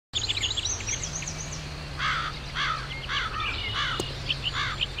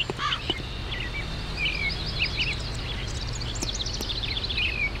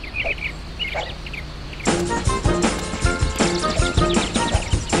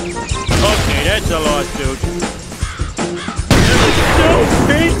that's a lawsuit. That was so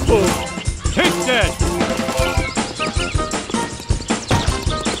painful. Take that.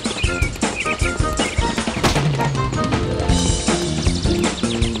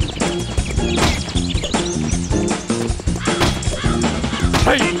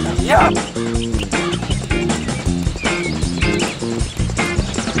 Hey, yeah.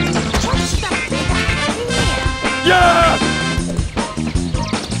 Yeah!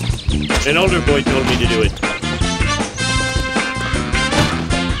 An older boy told me to do it.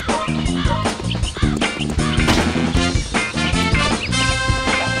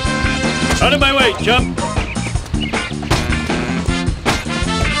 Out of my way, chump!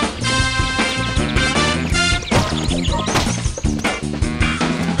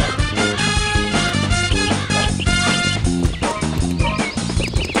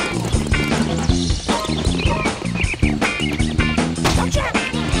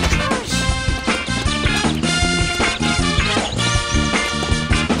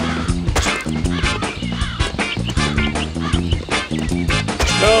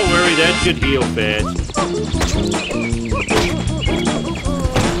 Don't worry, that should heal fast.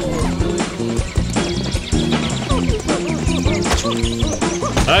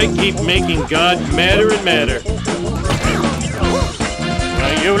 I keep making God madder and madder.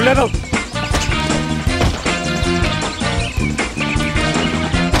 Now, you little...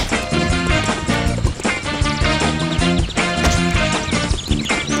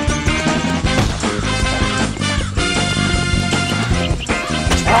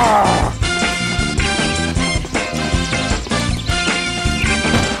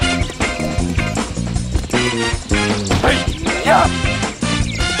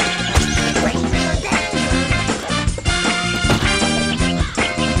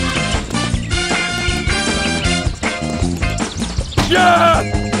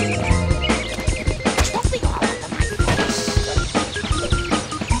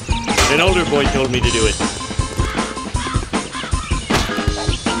 An older boy told me to do it.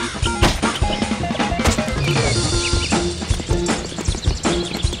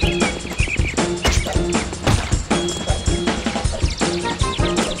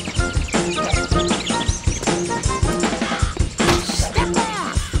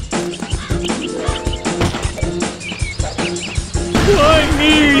 Why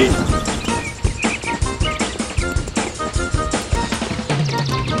me?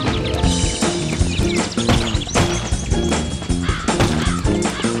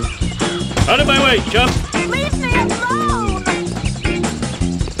 Out of my way, chump! Leave me alone!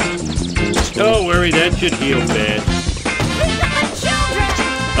 Don't worry, that should heal fast. Leave my children!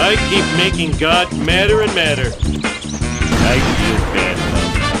 I keep making God madder and madder. I feel bad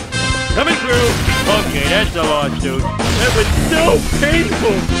now. Coming through! Okay, that's a lawsuit. That was so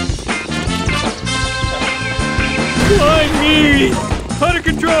painful! Why me? Out of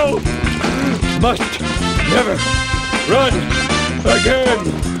control! Must never run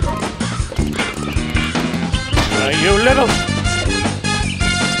again! You little...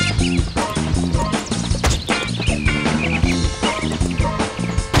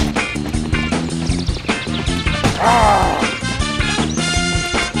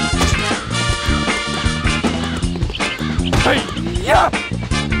 Hey, yeah!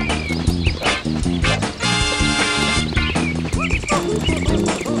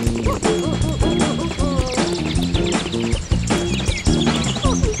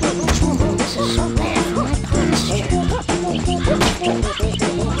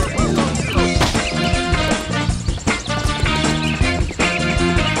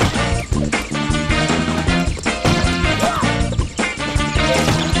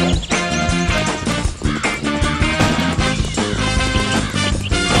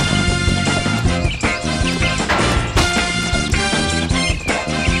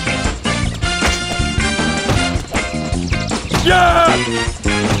 Yeah!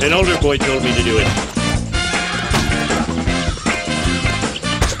 An older boy told me to do it.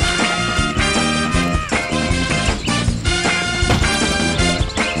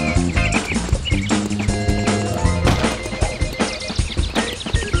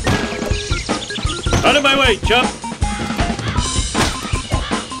 Out of my way, chump!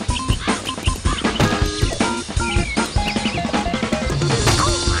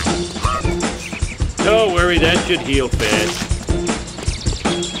 Don't worry, that should heal fast.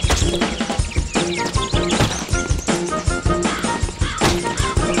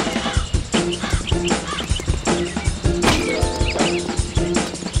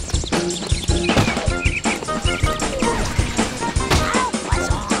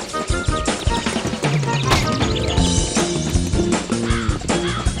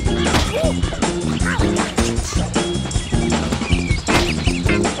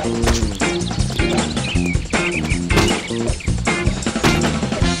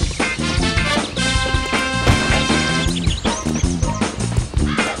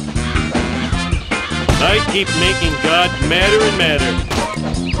 I keep making God madder and madder.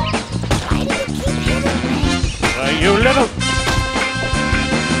 Why, you little...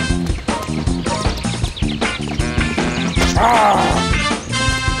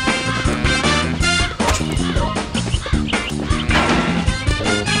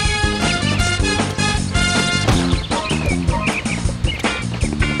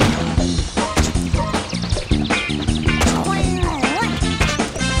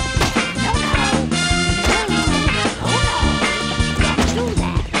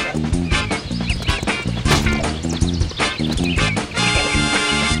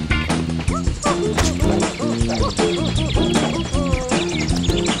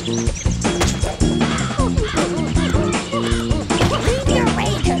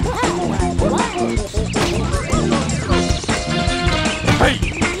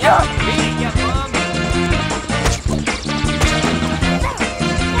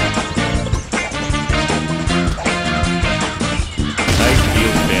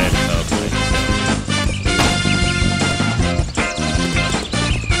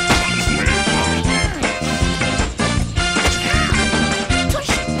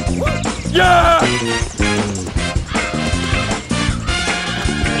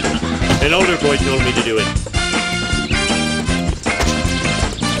 An older boy told me to do it.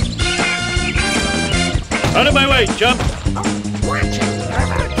 Out of my way, jump! Watch it,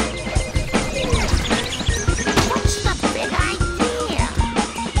 Herbert. What's the big idea?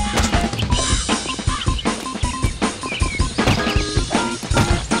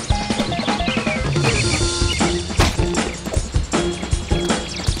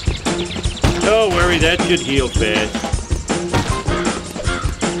 Don't worry, that should heal fast.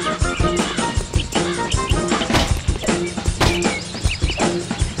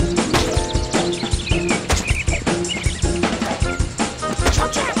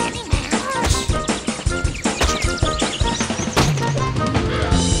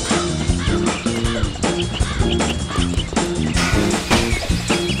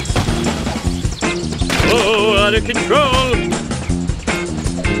 Out of control!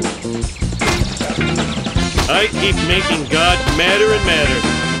 I keep making God madder and madder.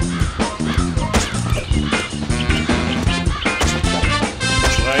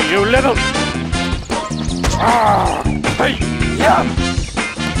 Why, you little... Hey! Yeah!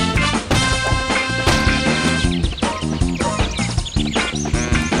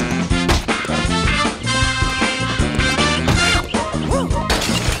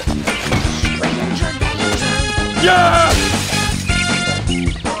 Yeah!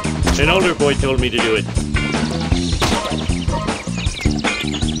 An older boy told me to do it.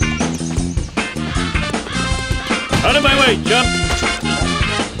 Out of my way, jump!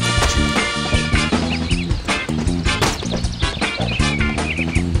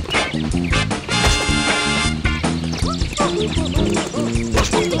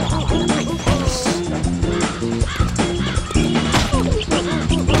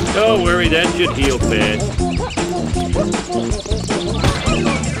 Don't worry, that should heal fast.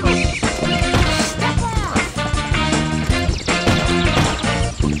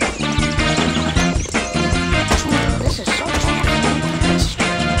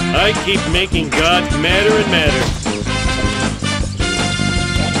 I keep making God madder and madder.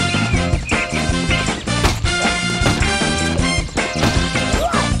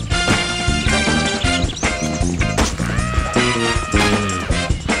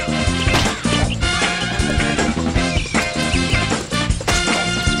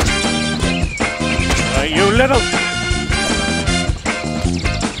 You little...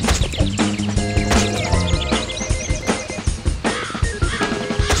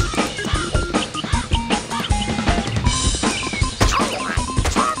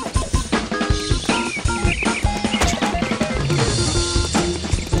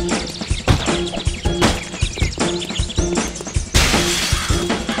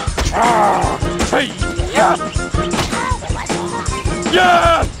 Hey! Yeah!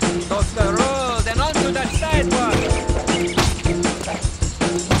 Yeah! Toss the road and onto the sidewalk.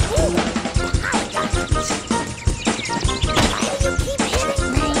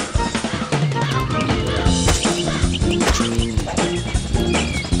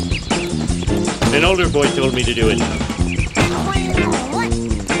 An older boy told me to do it.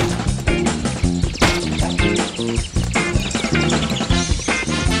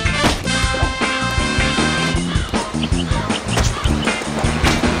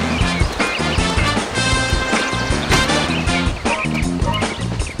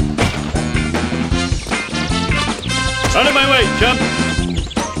 Out of my way, jump!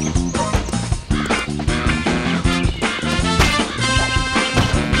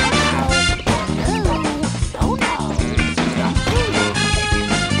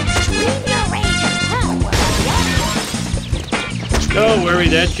 worry,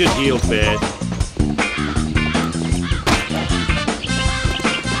 that should heal fast.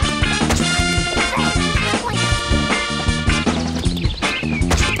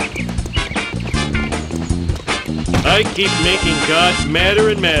 I keep making God madder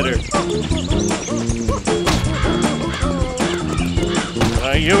and madder.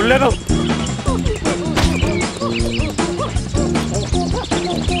 You little...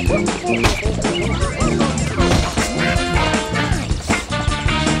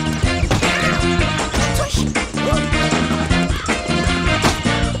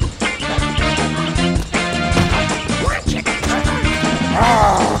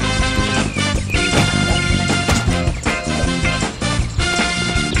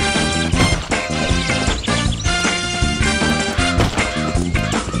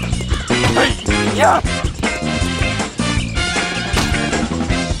 Yeah.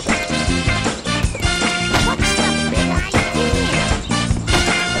 What's the big idea?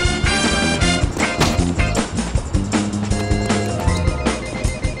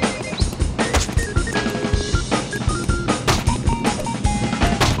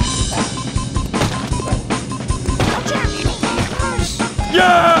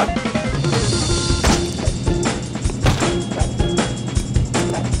 Yeah!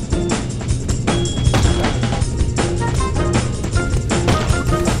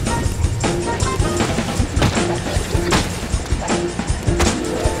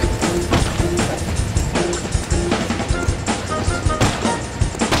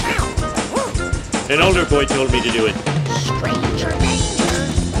 An older boy told me to do it. Stranger danger.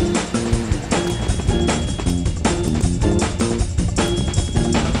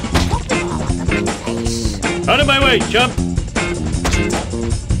 Out of my way, chump!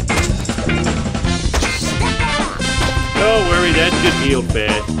 Don't worry, that should heal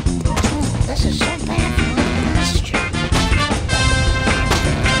fast. This is so bad for my posture.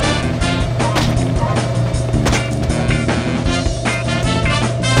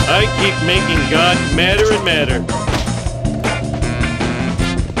 I keep making God madder and madder.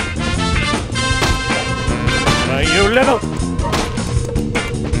 You little...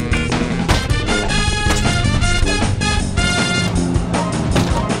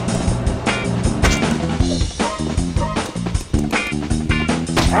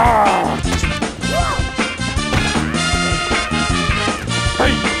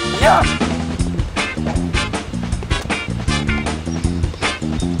 Hey, yeah!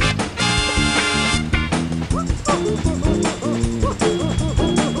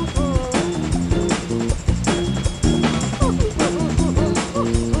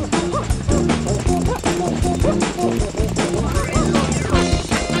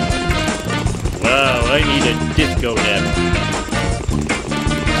 Wow, I need a disco nap.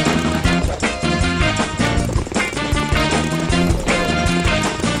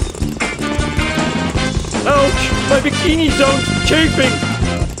 Ouch! My bikini zone's chafing!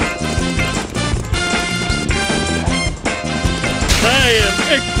 I am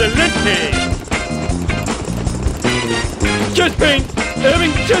excelente! Chest pain!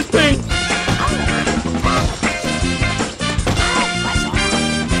 Having chest pain!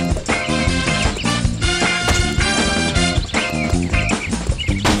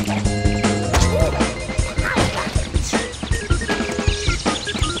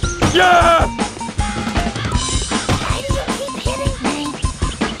 Yeah! Why do you keep hitting me?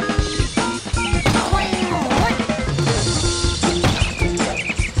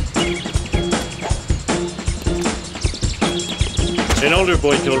 An older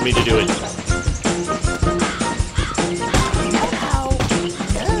boy told me to do it.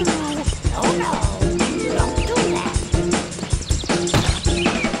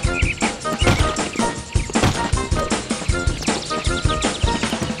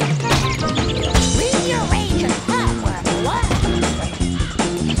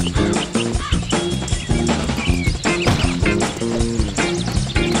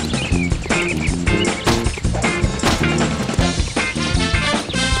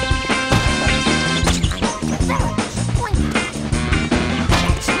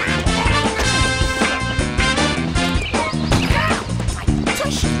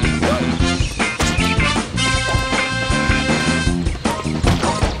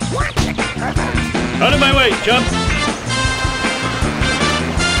 Out of my way, chump!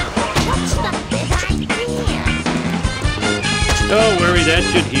 What's the big idea? Don't worry, that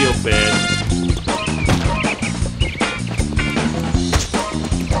should heal fast.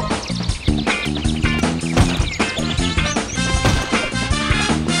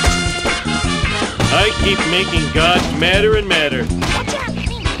 I keep making God madder and madder. Watch out,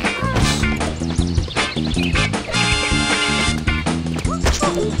 hitting my house.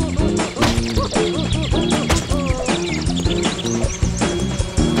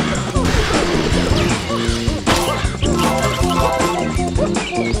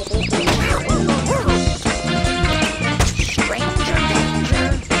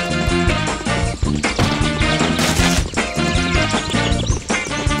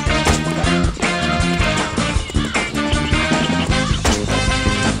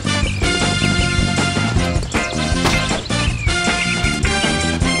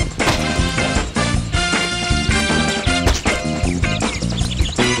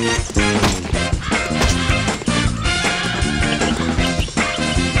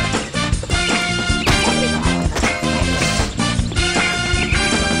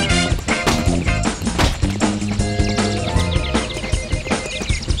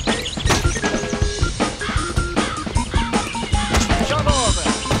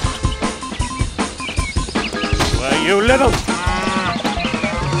 little...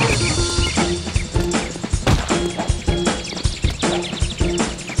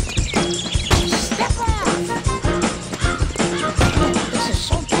 Step off! This is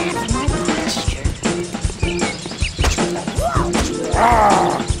so bad for my posture. Whoa!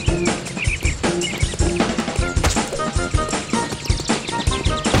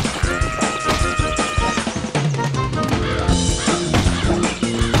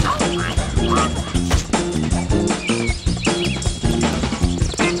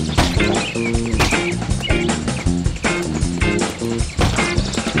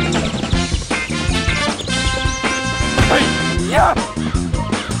 Yeah!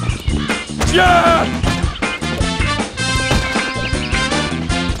 Yeah!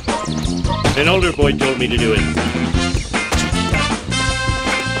 An older boy told me to do it.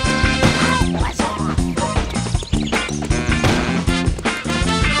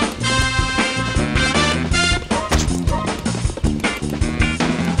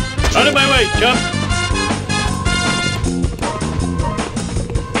 Out of my way, chump!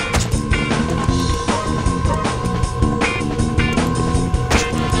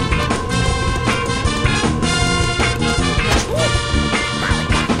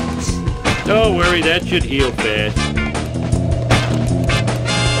 Don't worry, that should heal fast.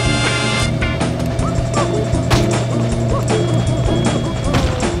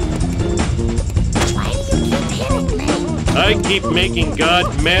 Why do you keep hitting me? I keep making God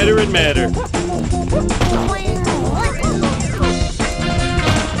madder and madder.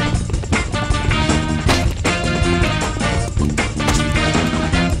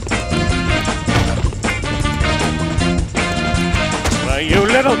 Why, you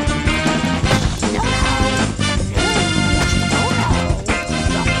little...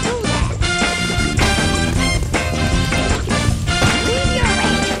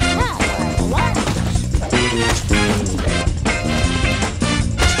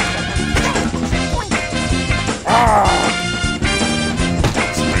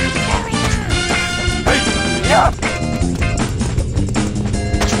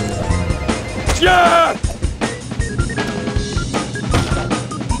 Yeah!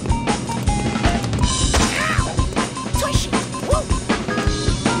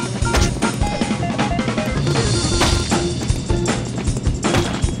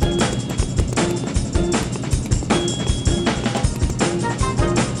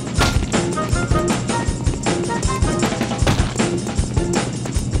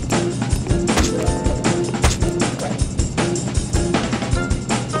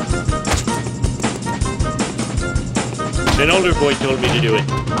 An older boy told me to do it.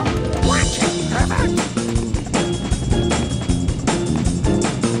 Watch it, Herbert.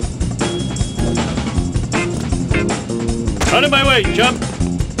 Out of my way, chump!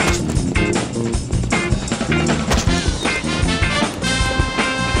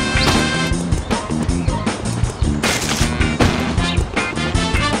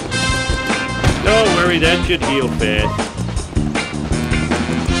 Don't worry, that should heal fast.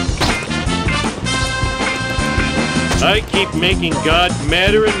 I keep making God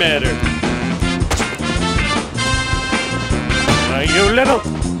madder and madder. Why, you little...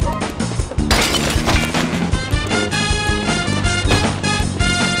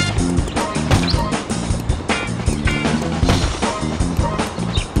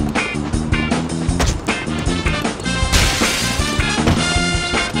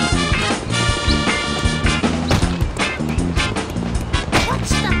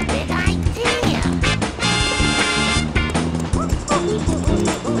 What's the big idea?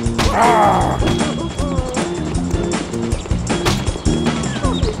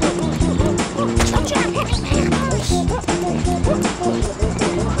 Don't you have hitting hammers?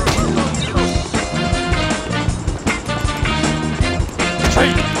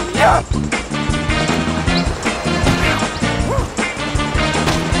 Hey, yeah!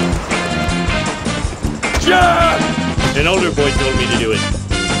 Yeah! An older boy told me to do it.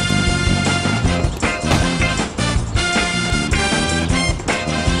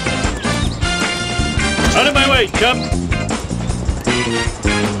 Out of my way, chump!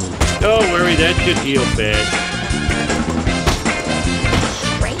 Don't worry, that should heal fast.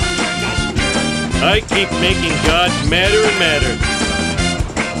 I keep making God madder and madder.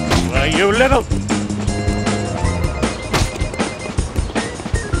 Why, you little...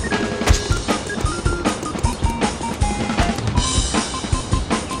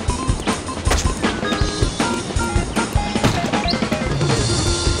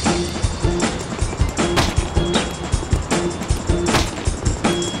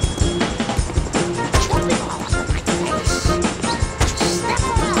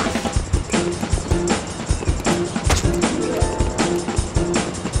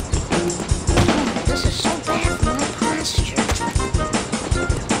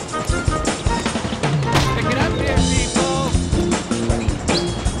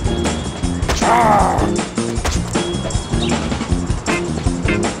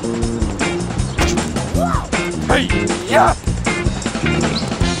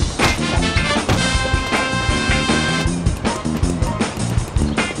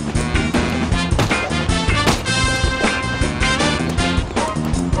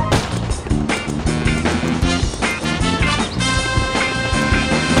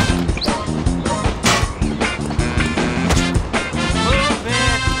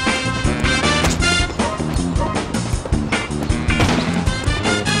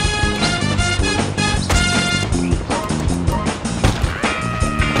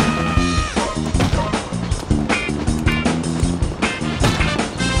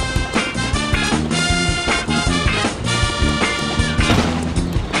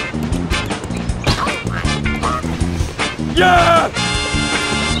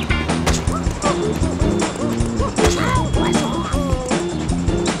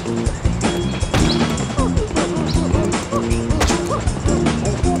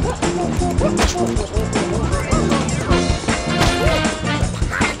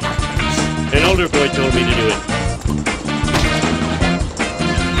 An older boy told me to do it.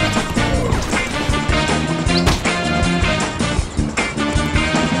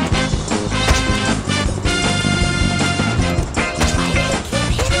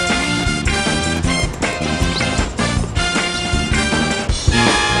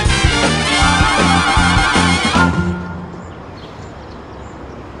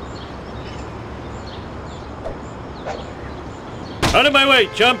 Out of my way,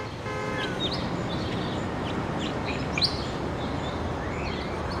 chump!